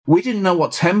we didn't know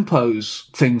what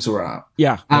tempos things were at.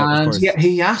 Yeah, and of course. yet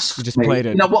he asked You just me, played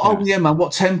it. Oh yeah, man,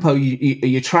 what tempo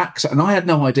your tracks at? And I had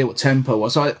no idea what tempo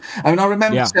was. I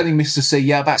remember telling Mr. C,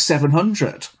 about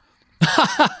 700.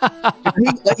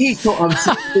 he thought I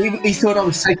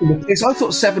was taking the piss. I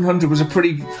thought 700 was a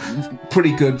pretty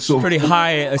good sort of pretty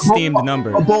high esteemed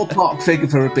number, a ballpark figure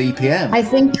for a BPM. I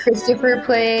think Christopher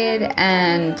played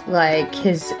and like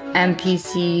his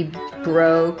MPC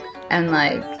broke and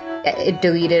like it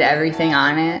deleted everything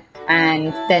on it. And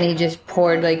then he just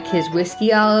poured like his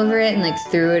whiskey all over it and like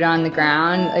threw it on the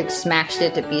ground, like smashed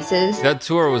it to pieces. That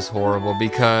tour was horrible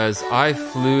because I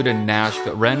flew to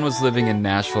Nashville. Ren was living in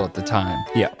Nashville at the time.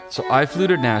 Yeah. So I flew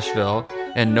to Nashville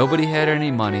and nobody had any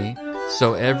money.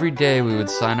 So every day we would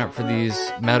sign up for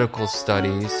these medical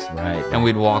studies. Right. And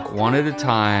we'd walk one at a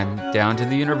time down to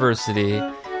the university.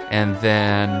 And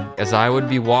then as I would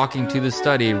be walking to the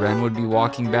study, Ren would be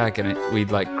walking back and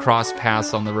we'd like cross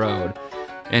paths on the road.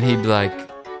 And he'd be like,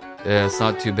 yeah, it's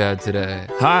not too bad today.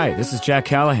 Hi, this is Jack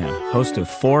Callahan, host of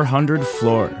 400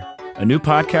 Floor, a new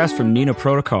podcast from Nina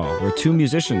Protocol, where two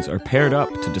musicians are paired up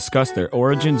to discuss their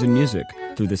origins in music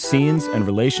through the scenes and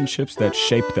relationships that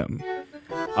shape them.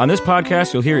 On this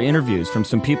podcast, you'll hear interviews from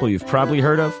some people you've probably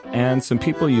heard of and some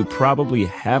people you probably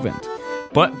haven't.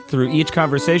 But through each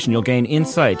conversation, you'll gain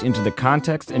insight into the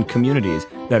context and communities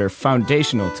that are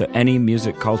foundational to any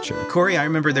music culture. Corey, I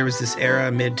remember there was this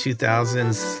era,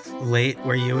 mid-2000s, late,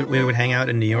 where we would hang out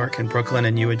in New York and Brooklyn,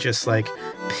 and you would just, like,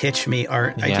 pitch me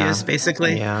art ideas,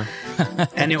 basically. Yeah.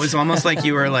 And it was almost like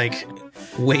you were, like,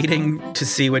 waiting to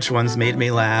see which ones made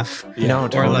me laugh. No,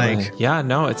 totally. Or like,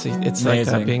 it's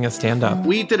like being a stand-up.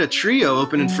 We did a trio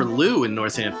opening for Lou in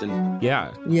Northampton.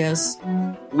 Yeah. Yes.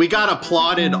 We got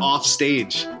applauded off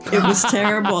stage. It was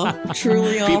terrible.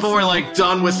 Truly awful. People were like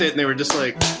done with it and they were just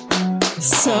like,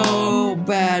 so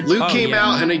bad. Lou came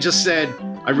out and he just said,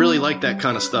 I really like that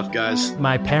kind of stuff, guys.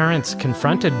 My parents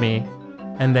confronted me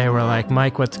and they were like,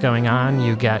 Mike, what's going on?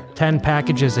 You get 10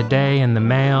 packages a day in the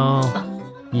mail.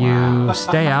 You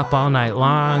stay up all night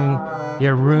long.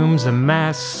 Your room's a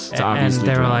mess. And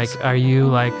they were like, are you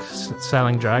like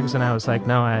selling drugs? And I was like,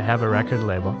 no, I have a record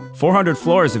label. 400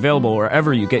 Floor is available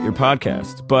wherever you get your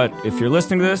podcast. But if you're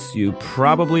listening to this, you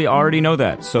probably already know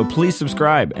that. So please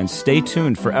subscribe and stay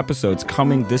tuned for episodes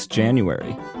coming this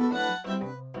January.